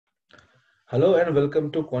Hello and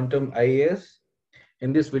welcome to Quantum IAS.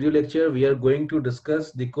 In this video lecture, we are going to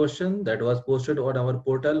discuss the question that was posted on our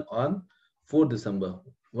portal on 4th December.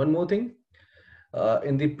 One more thing,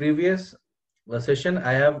 in the previous session,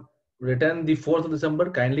 I have written the 4th of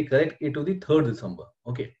December, kindly correct it to the 3rd December.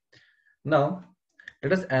 Okay. Now,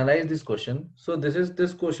 let us analyze this question. So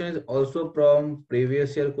this question is also from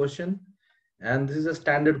previous year question, and this is a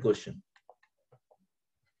standard question,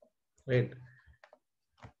 right?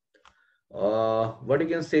 What you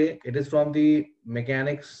can say, it is from the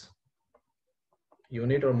mechanics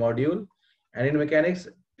unit or module, and in mechanics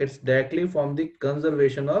it's directly from the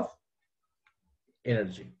conservation of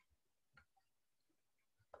energy.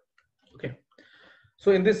 Okay,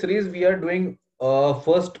 so in this series we are doing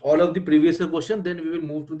first all of the previous year question, then we will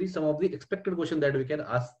move to the some of the expected question that we can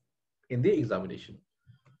ask in the examination.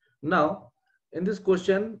 Now in this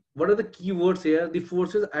question, what are the keywords here? The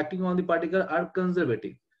forces acting on the particle are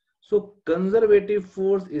conservative. So conservative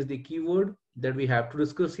force is the keyword that we have to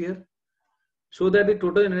discuss here. So that the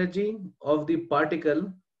total energy of the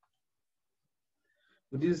particle,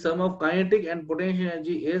 which is sum of kinetic and potential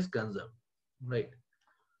energy, is conserved, right?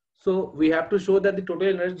 So we have to show that the total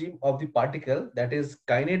energy of the particle, that is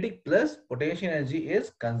kinetic plus potential energy,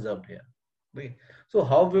 is conserved here, right? So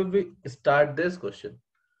how will we start this question?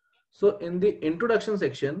 So in the introduction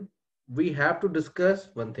section, we have to discuss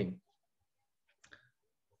one thing: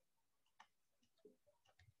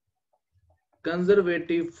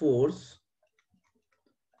 conservative force.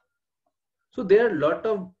 So there are a lot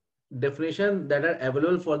of definitions that are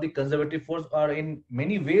available for the conservative force, or in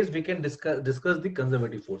many ways we can discuss the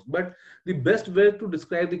conservative force. But the best way to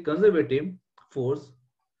describe the conservative force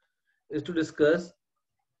is to discuss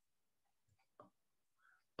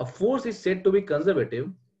a force is said to be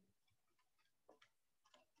conservative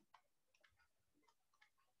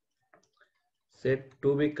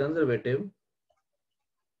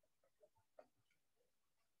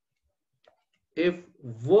if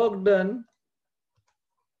work done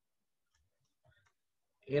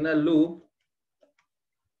in a loop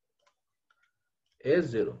is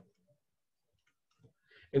zero.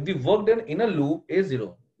 If the work done in a loop is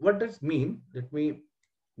zero, what does it mean? Let me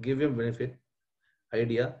give you a benefit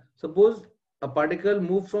idea. Suppose a particle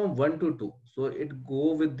move from 1 to 2. So it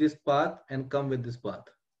go with this path and come with this path.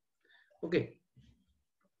 Okay.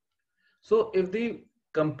 So if the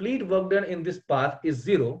complete work done in this path is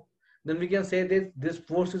zero, then we can say that this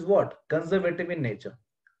force is what? Conservative in nature,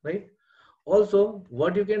 right? Also,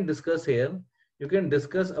 what you can discuss here, you can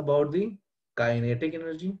discuss about the kinetic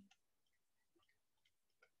energy.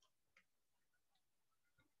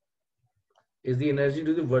 Is the energy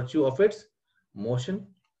to the virtue of its motion,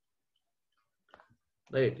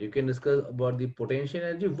 right? You can discuss about the potential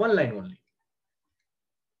energy, one line only,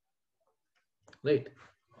 right?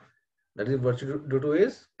 That is virtue due to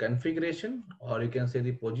its configuration, or you can say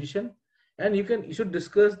the position, and you should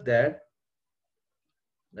discuss that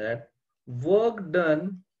work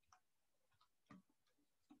done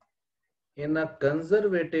in a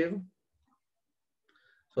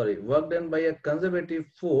work done by a conservative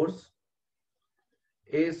force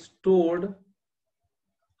is stored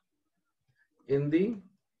in the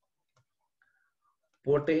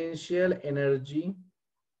potential energy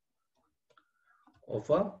of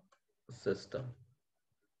a system,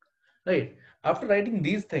 right? After writing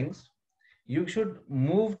these things, you should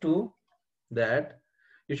move to that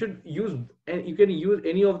you should use, and you can use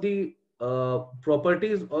any of the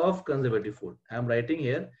properties of conservative force. I am writing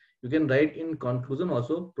here, you can write in conclusion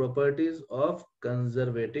also properties of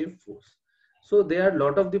conservative force. So there are a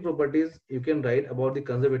lot of the properties you can write about the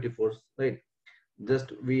conservative force, right?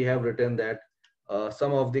 Just we have written that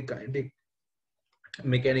some of the kinetic,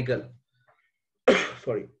 mechanical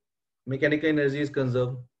sorry, mechanical energy is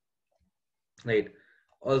conserved, right?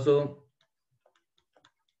 Also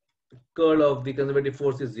curl of the conservative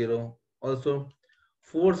force is zero. Also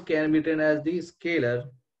force can be written as the scalar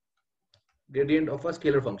gradient of a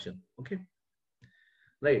scalar function, okay,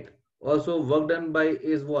 right? Also work done by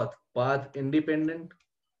is what? Path independent,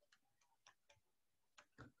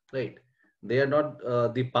 right? They are not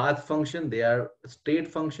the path function, they are state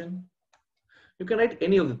function. You can write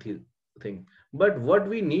any of the thing, but what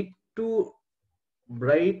we need to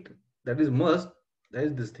write, that is must, that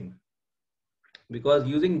is this thing, because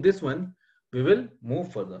using this one we will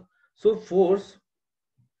move further. So force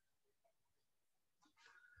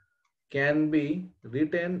can be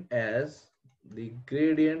written as the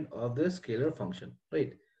gradient of the scalar function,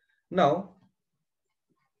 right? Now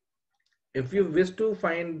if you wish to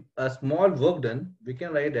find a small work done, we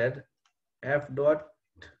can write that F dot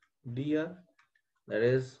dr, that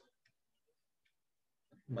is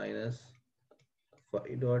minus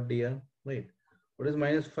phi dot dr, right? What is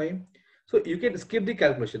minus 5? So you can skip the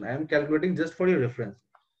calculation. I am calculating just for your reference.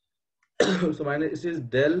 So minus is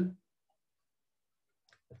del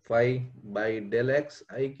phi by del x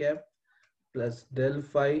I cap plus del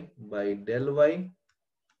phi by del y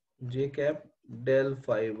j cap del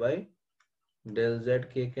phi by del z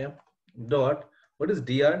k cap dot, what is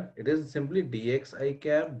dr? It is simply dx I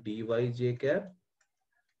cap dy j cap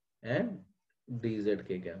and dz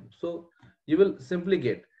k cap. So you will simply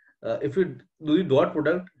get, if you do the dot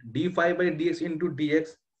product, d phi by dx into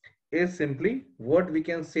dx is simply what we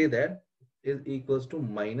can say that is equals to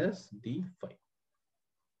minus d phi.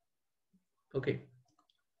 Okay.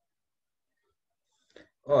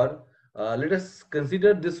 Or let us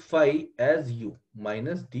consider this phi as u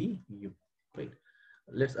minus du, right?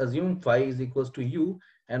 Let's assume phi is equals to u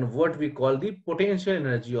and what we call the potential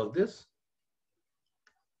energy of this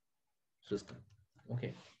system.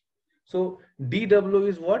 Okay. So dw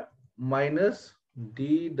is what? Minus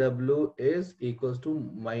dw is equals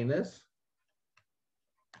to minus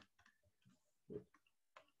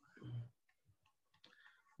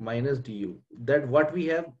du. That what we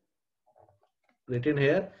have written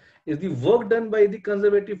here is the work done by the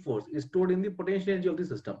conservative force is stored in the potential energy of the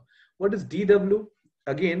system. What is dw?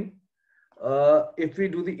 Again, if we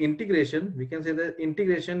do the integration, we can say that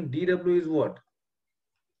integration dw is what?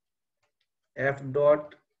 F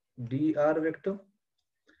dot dr vector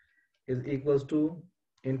is equals to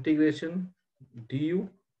integration du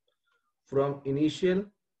from initial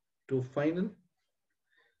to final.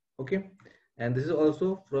 Okay, and this is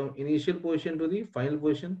also from initial position to the final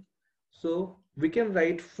position. So we can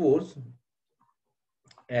write force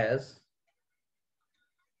as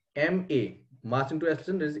ma, mass into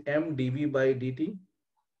acceleration, that is m dv by dt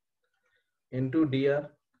into dr,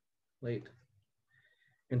 right?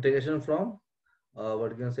 Integration from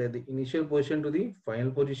what you can say the initial position to the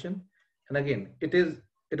final position, and again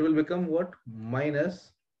it will become what?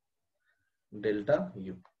 Minus delta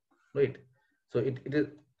u, right? So it is,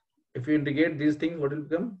 if you integrate these things, what will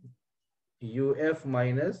become? Uf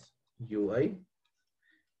minus ui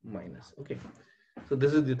minus. Okay, so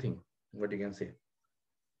this is the thing what you can say.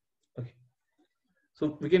 Okay,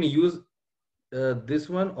 so we can use this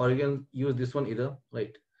one or you can use this one either,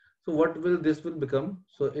 right? So what will this will become?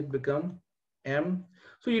 So it become m.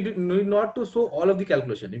 So you need not to show all of the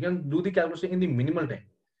calculation. You can do the calculation in the minimal time.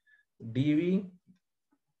 dv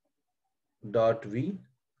dot v,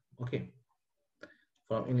 okay,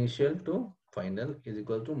 from initial to final is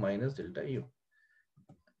equal to minus delta u.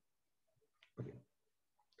 Okay,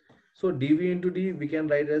 so dv into d we can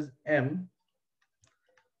write as m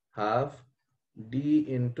half d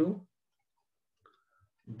into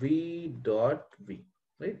v dot v,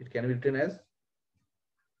 right? It can be written as,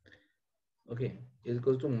 okay, is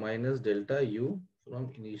equals to minus delta u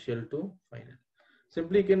from initial to final.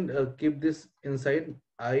 Simply you can keep this inside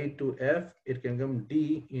I to f, it can come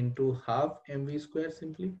d into half mv square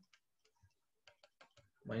simply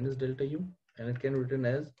minus delta u, and it can be written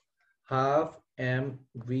as half m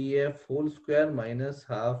vf whole square minus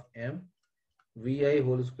half m vi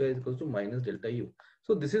whole square is equals to minus delta u.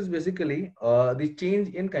 So this is basically the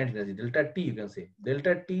change in kinetic energy, delta t. You can say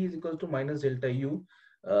delta t is equals to minus delta u.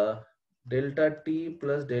 Delta t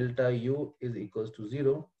plus delta u is equals to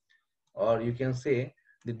 0, or you can say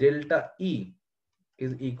the delta E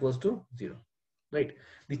is equals to 0, right?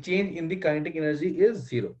 The change in the kinetic energy is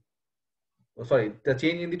 0. Oh, sorry, the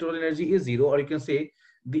change in the total energy is 0, or you can say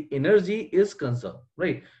the energy is conserved,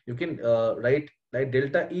 right? You can write like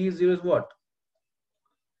delta E is 0 is what?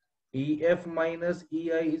 EF minus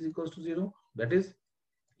EI is equals to 0. That is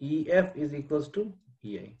EF is equals to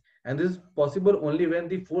EI. And this is possible only when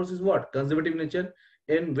the force is what? Conservative nature.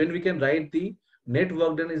 And when we can write the net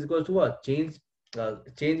work done is equals to what? Change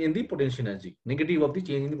in the potential energy. Negative of the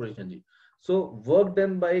change in the potential energy. So work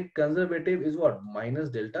done by conservative is what? Minus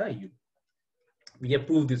delta U. We have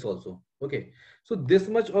proved this also. Okay. So this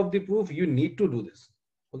much of the proof you need to do this.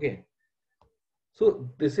 Okay. So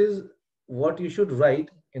this is what you should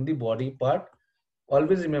write in the body part.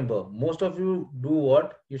 Always remember, most of you do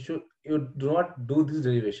what? You do not do this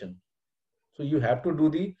derivation. So you have to do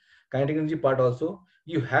the kinetic energy part also.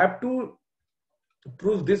 You have to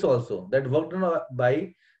prove this also, that work done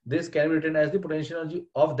by this can be written as the potential energy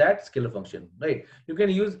of that scalar function, right? You can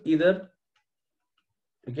use either,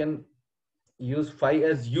 you can use phi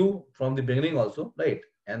as u from the beginning also, right?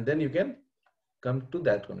 And then you can come to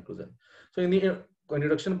that conclusion. So in the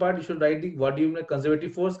introduction part, you should write the what do you mean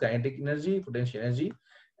conservative force, kinetic energy, potential energy,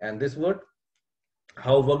 and this word,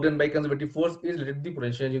 how work done by conservative force is related to the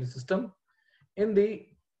potential energy of the system. In the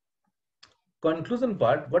conclusion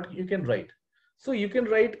part, what you can write? So you can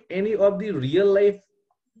write any of the real life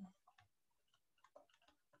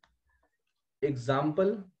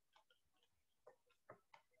example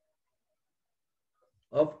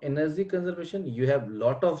of energy conservation. You have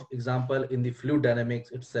lot of example in the fluid dynamics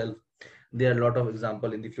itself. There are a lot of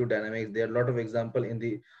example in the fluid dynamics. There are a lot of example in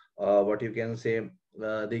the what you can say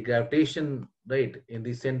the gravitation, right, in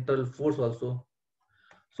the central force also.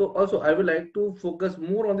 So also I would like to focus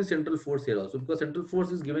more on the central force here also, because central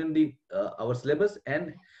force is given the our syllabus,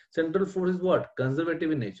 and central force is what,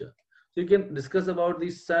 conservative in nature. So you can discuss about the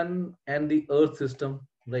sun and the earth system,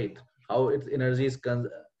 right, how its energy is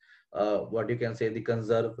what you can say the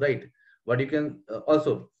conserve, right. What you can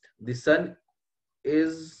also, the sun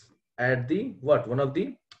is at the what, one of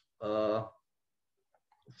the uh,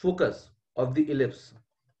 focus of the ellipse.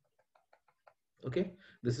 Okay,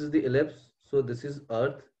 this is the ellipse, so this is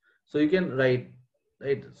earth. So you can write,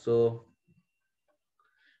 right, so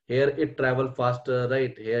here it travel faster,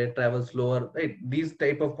 right, here it travels slower, right. These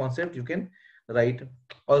type of concept you can write.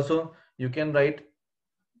 Also you can write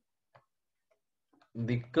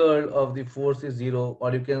the curl of the force is zero,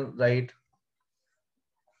 or you can write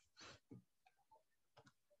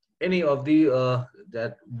any of the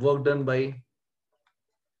that work done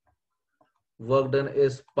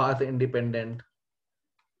is path independent.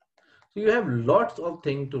 So you have lots of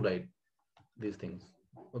things to write these things.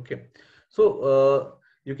 Okay, so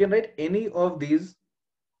you can write any of these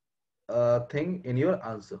thing in your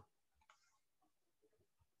answer.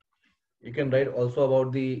 You can write also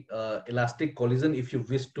about the elastic collision if you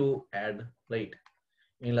wish to add, right,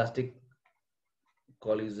 elastic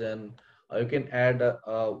collision. You can add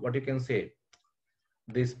what you can say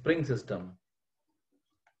the spring system,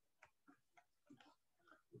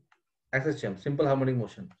 SHM, simple harmonic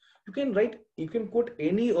motion. You can write, you can quote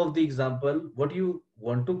any of the example what you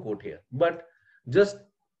want to quote here, but just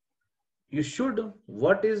you should,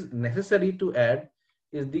 what is necessary to add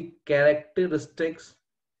is the characteristics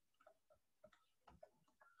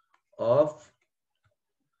of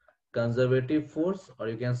conservative force, or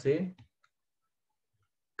you can say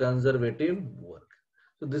conservative work.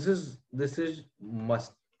 So this is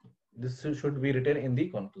must, should be written in the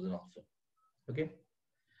conclusion also. Okay,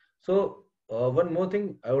 so one more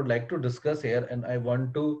thing I would like to discuss here, and I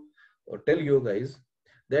want to tell you guys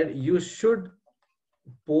that you should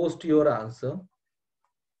post your answer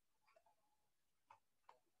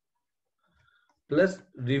plus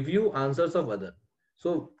review answers of other.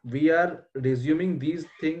 So we are resuming these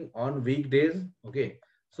thing on weekdays. Okay,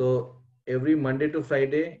 so every Monday to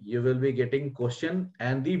Friday you will be getting question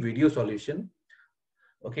and the video solution.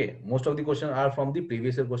 Okay, most of the questions are from the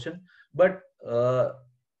previous year question, but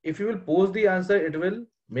if you will post the answer, it will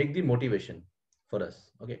make the motivation for us.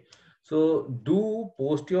 Okay, so do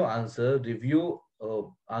post your answer, review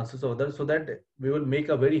answers of others, so that we will make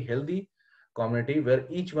a very healthy community where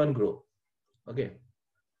each one grow. Okay,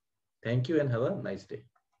 thank you and have a nice day.